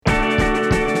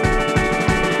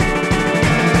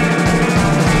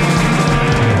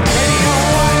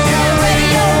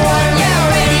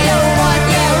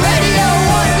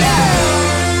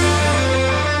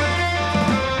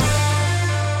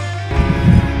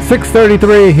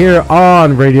6:33 here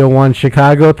on Radio 1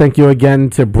 Chicago. Thank you again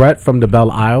to Brett from the Belle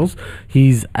Isles.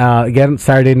 He's again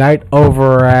Saturday night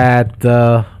over at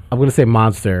I'm going to say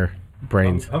Monster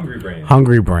Brains.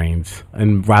 Hungry Brains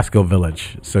in Roscoe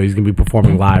Village. So he's going to be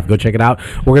performing live. Go check it out.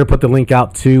 We're going to put the link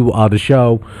out to the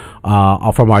show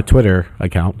from our Twitter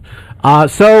account.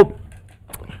 So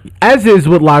as is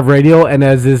with live radio and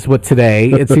as is with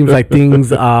today, it seems like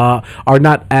things are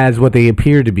not as what they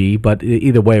appear to be, but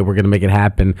either way, we're going to make it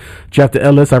happen. Jeff the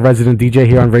Illis, our resident DJ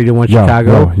here on Radio 1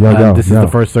 Chicago. This is the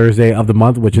first Thursday of the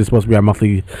month, which is supposed to be our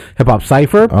monthly hip-hop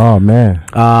cypher. Oh, man.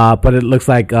 But it looks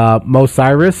like Mo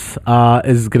Cyrus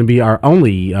is going to be our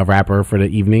only rapper for the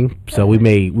evening, so we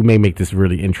may make this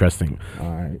really interesting. All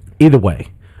right. Either way.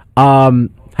 How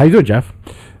you doing, Jeff?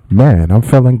 Man, I'm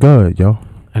feeling good, yo.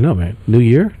 I know, man. New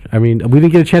year. I mean, we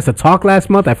didn't get a chance to talk last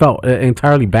month. I felt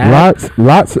entirely bad.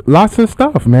 Lots of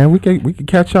stuff, man. We can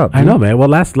catch up. I know, man. Well,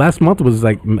 last month was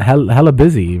like hella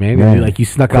busy, man. Like you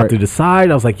snuck out through the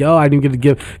side. I was like, yo, I didn't get to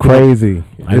give. Crazy.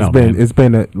 It's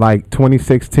been like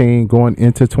 2016 going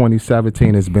into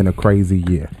 2017. It's been a crazy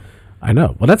year. I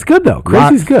know. Well, that's good though.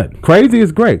 Crazy's good. Crazy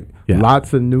is great. Yeah.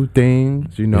 Lots of new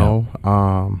things. You know,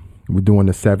 we're doing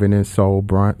the 7 Inch Soul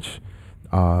brunch.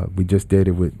 We just did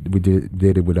it with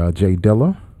Jay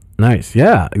Dilla. Nice,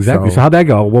 yeah, exactly. So how'd that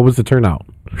go? What was the turnout?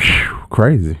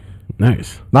 Crazy,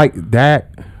 nice. Like that.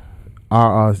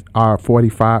 Our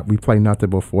 45. We play nothing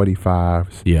but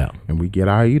 45s. Yeah, and we get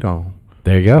our eat on.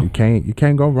 There you go. You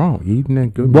can't go wrong eating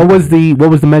and good. What was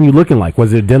the menu looking like?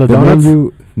 Was it Dilla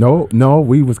Donuts? No.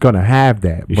 We was gonna have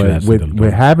that, but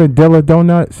with having Dilla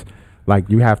Donuts, like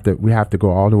we have to go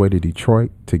all the way to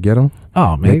Detroit to get them.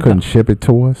 Oh man, they couldn't ship it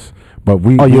to us. But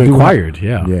you inquired,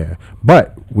 yeah.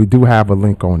 But we do have a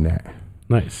link on that.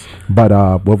 Nice. But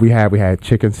what we had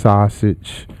chicken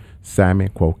sausage, salmon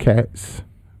croquettes,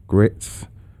 grits,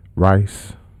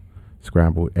 rice,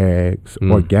 scrambled eggs,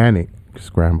 organic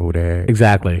scrambled eggs.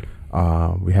 Exactly.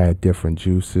 We had different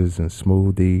juices and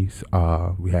smoothies.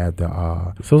 We had the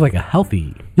so it was like a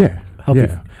healthy. Yeah.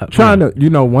 Trying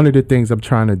to, one of the things I'm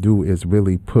trying to do is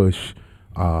really push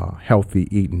healthy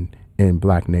eating in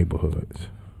black neighborhoods.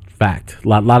 Fact. A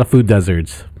lot of food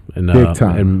deserts in Big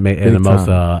time. in most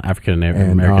African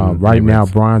American. Right now,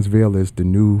 Bronzeville is the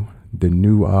new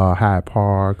Hyde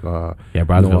Park.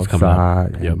 Bronzeville's coming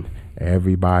up. Yep.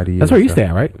 Everybody. That's where you stay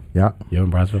at, right? Yeah. You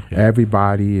in Bronzeville? Yeah.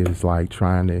 Everybody is like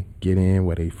trying to get in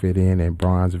where they fit in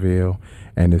Bronzeville,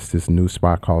 and it's this new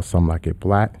spot called Some Like It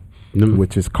Black,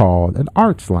 which is called an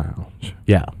arts lounge.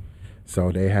 Yeah.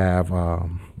 So they have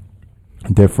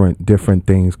different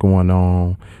things going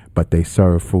on. But they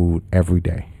serve food every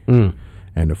day. And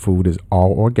the food is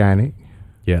all organic.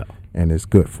 Yeah. And it's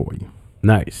good for you.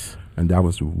 Nice. And that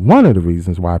was one of the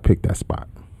reasons why I picked that spot.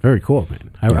 Very cool, man.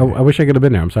 I wish I could have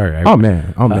been there. I'm sorry. Oh,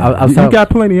 man. You got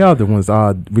plenty of other ones.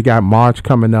 We got March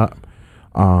coming up.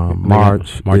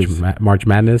 March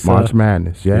Madness. March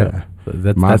Madness, yeah.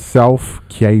 Myself,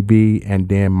 KB, and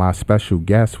then my special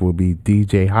guest will be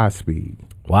DJ High Speed.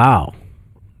 Wow.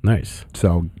 Nice.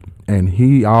 So... And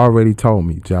he already told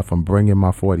me, Jeff, I'm bringing my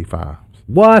 45s.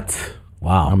 What?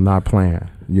 Wow. I'm not playing.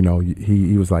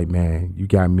 He was like, man, you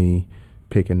got me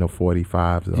picking the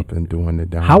 45s up and doing the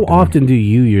down. How often do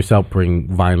you yourself bring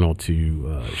vinyl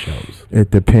to shows?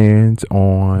 It depends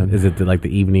on. Is it like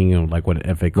the evening or like what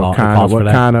if it calls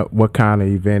what kind of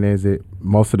event is it?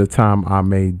 Most of the time, I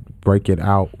may break it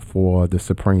out for the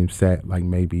Supreme set, like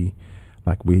maybe.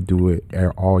 Like we do it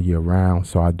all year round,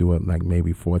 so I do it like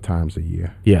maybe 4 times a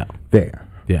year. Yeah. There.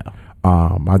 Yeah.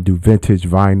 I do vintage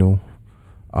vinyl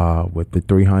with the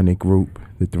 300 group.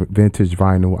 The vintage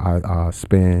vinyl, I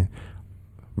spin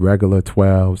regular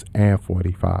 12s and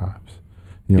 45s.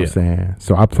 You know what I'm saying?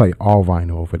 So I play all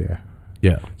vinyl over there.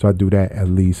 Yeah. So I do that at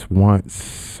least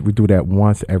once. We do that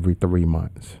once every 3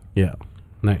 months. Yeah.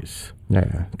 Nice.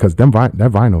 Yeah, because that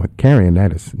vinyl carrying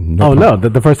that is no. No,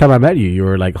 the first time I met you, you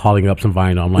were like hauling up some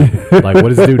vinyl. I'm like,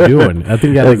 what is this dude doing? I think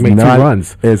you got to make 2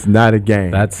 runs. It's not a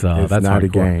game. That's not hardcore. A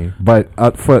game. But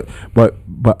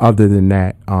other than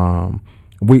that,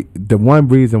 the one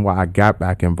reason why I got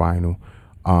back in vinyl,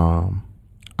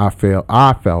 I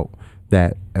felt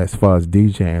that as far as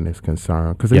DJing is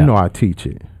concerned, because I teach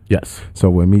it. Yes. So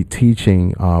with me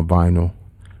teaching vinyl,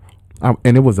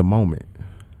 and it was a moment.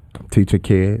 Teaching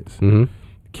kids,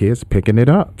 kids picking it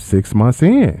up 6 months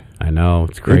in. I know,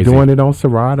 it's crazy. They're doing it on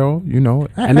Serato,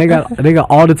 and they got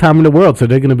all the time in the world, so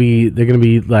they're gonna be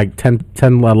like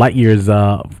 10 light years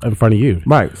in front of you.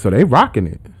 Right, so they rocking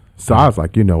it. So I was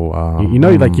like,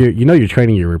 you're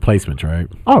training your replacements, right?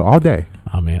 Oh, all day.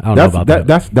 Oh man, I don't know about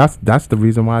that. That's the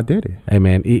reason why I did it. Hey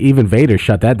man, even Vader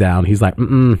shut that down. He's like,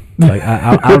 like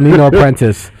I don't need no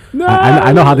apprentice. No.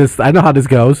 I know how this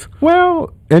goes.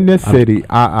 Well, in this city,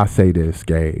 I say this,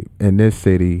 Gabe. In this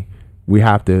city, we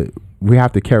have to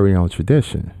carry on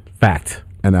tradition. Fact.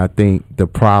 And I think the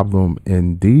problem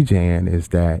in DJing is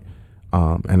that,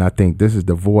 and I think this is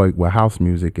the void where house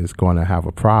music is going to have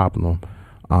a problem.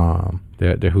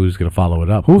 Who's going to follow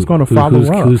it up? Who's going to follow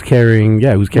up? Who's carrying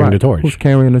the torch? Who's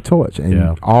carrying the torch?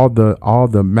 And all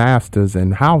the masters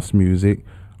in house music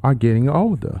are getting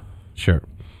older. Sure.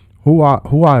 Who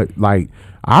are like,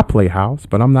 I play house,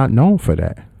 but I'm not known for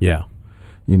that. Yeah.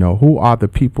 You know, who are the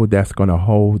people that's going to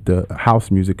hold the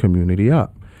house music community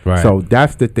up? Right. So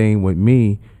that's the thing with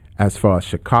me as far as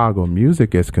Chicago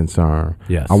music is concerned.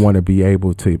 Yes. I want to be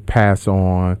able to pass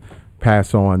on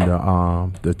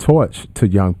the torch to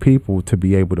young people to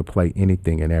be able to play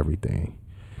anything and everything.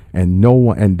 And no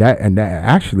one, and that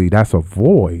actually, that's a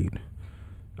void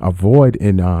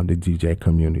in the DJ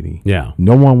community. Yeah.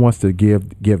 No one wants to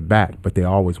give back, but they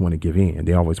always want to give in.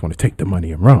 They always want to take the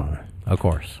money and run. Of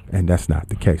course. And that's not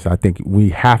the case. I think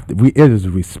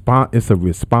it's a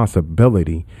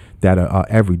responsibility that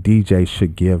every DJ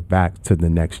should give back to the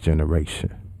next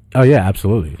generation. Oh yeah,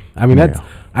 absolutely. I mean I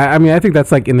think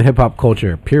that's like in the hip hop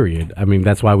culture period. I mean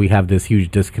that's why we have this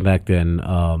huge disconnect in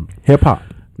hip hop.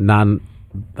 Non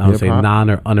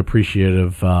or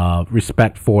unappreciative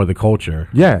respect for the culture.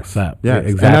 Yes, yes,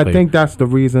 exactly. And I think that's the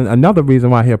reason. Another reason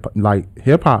why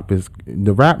hip hop is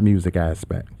the rap music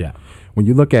aspect. Yeah. When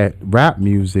you look at rap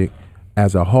music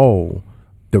as a whole,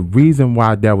 the reason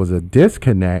why there was a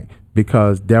disconnect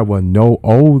because there were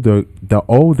the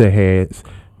older heads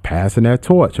passing that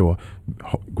torch or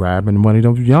grabbing one of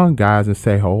those young guys and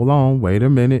say, hold on, wait a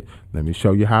minute, let me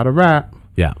show you how to rap.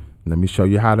 Yeah. Let me show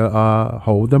you how to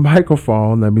hold the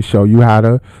microphone. Let me show you how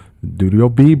to do your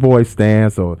B-boy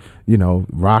stance or,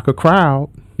 rock a crowd.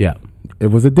 Yeah. It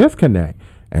was a disconnect.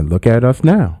 And look at us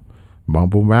now.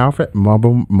 Mumble rap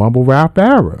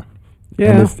era.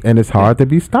 Yeah. And it's hard to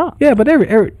be stopped. Yeah, but all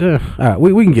right,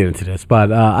 we can get into this,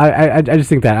 but I just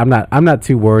think that I'm not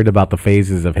too worried about the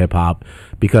phases of hip hop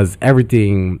because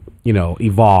everything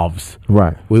evolves.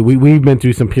 Right. We've been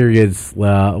through some periods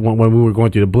when we were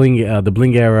going through the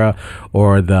bling era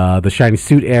or the shiny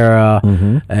suit era,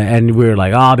 and we were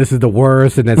like, oh, this is the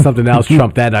worst, and then something else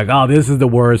trumped that, like, oh, this is the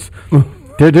worst.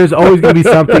 There's always going to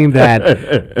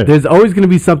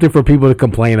be something for people to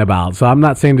complain about. So I'm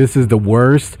not saying this is the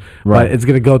worst, right, but it's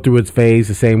going to go through its phase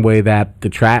the same way that the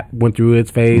trap went through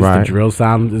its phase. Right. The drill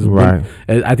sound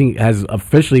I think has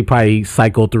officially probably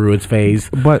cycled through its phase.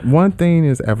 But one thing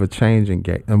is ever changing,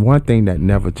 and one thing that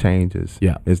never changes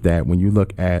is that when you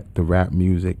look at the rap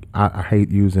music, I hate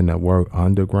using the word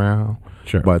underground,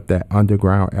 sure, but that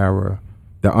underground era,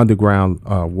 the underground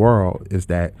world is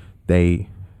that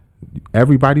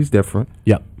everybody's different.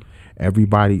 Yep.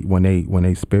 Everybody when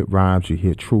they spit rhymes, you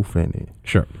hear truth in it.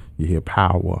 Sure. You hear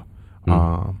power.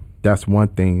 That's one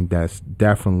thing that's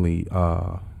definitely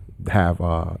have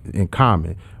in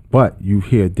common. But you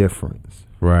hear difference.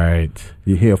 Right.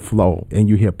 You hear flow and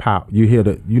you hear power. You hear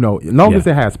as long as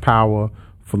it has power,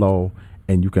 flow,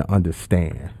 and you can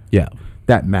understand. Yeah.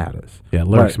 That matters. Yeah,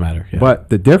 lyrics matter. Yeah. But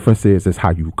the difference is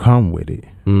how you come with it.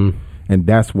 And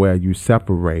that's where you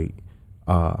separate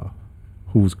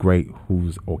who's great,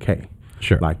 who's okay.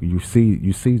 Sure. Like you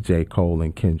see J. Cole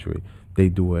and Kendrick, they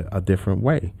do it a different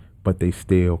way, but they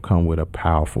still come with a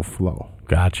powerful flow.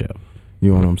 Gotcha.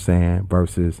 You know what I'm saying?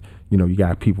 Versus, you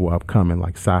got people upcoming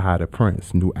like Saha the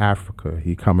Prince, New Africa.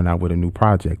 He coming out with a new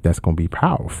project that's gonna be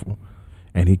powerful,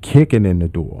 and he kicking in the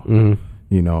door.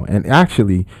 And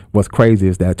actually, what's crazy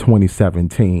is that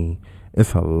 2017.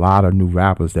 It's a lot of new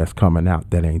rappers that's coming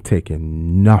out that ain't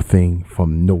taking nothing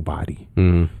from nobody.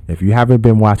 If you haven't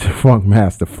been watching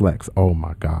Funkmaster Flex, oh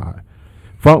my God,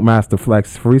 Funkmaster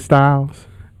Flex freestyles.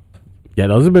 Yeah,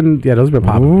 those have been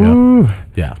popular.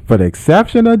 Yeah. For the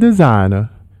exception of Designer,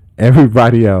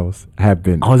 everybody else have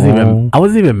been. I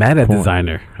wasn't even mad at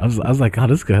Designer. I was like, oh,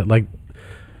 this guy, like.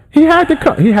 He had to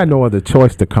come. He had no other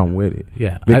choice to come with it.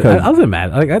 Yeah, because I wasn't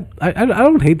mad. Like I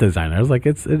don't hate Designer. I was like,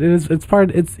 it's part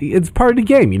of the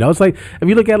game. It's like if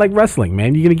you look at like wrestling,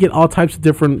 man, you're gonna get all types of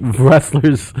different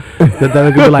wrestlers that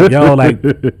are gonna be like, yo,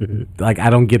 like I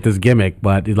don't get this gimmick,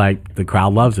 but like the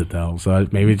crowd loves it though. So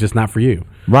maybe it's just not for you.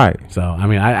 Right. So I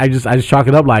mean, I just chalk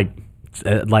it up like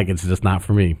it's just not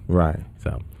for me. Right.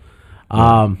 So,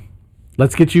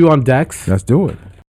 let's get you on decks. Let's do it.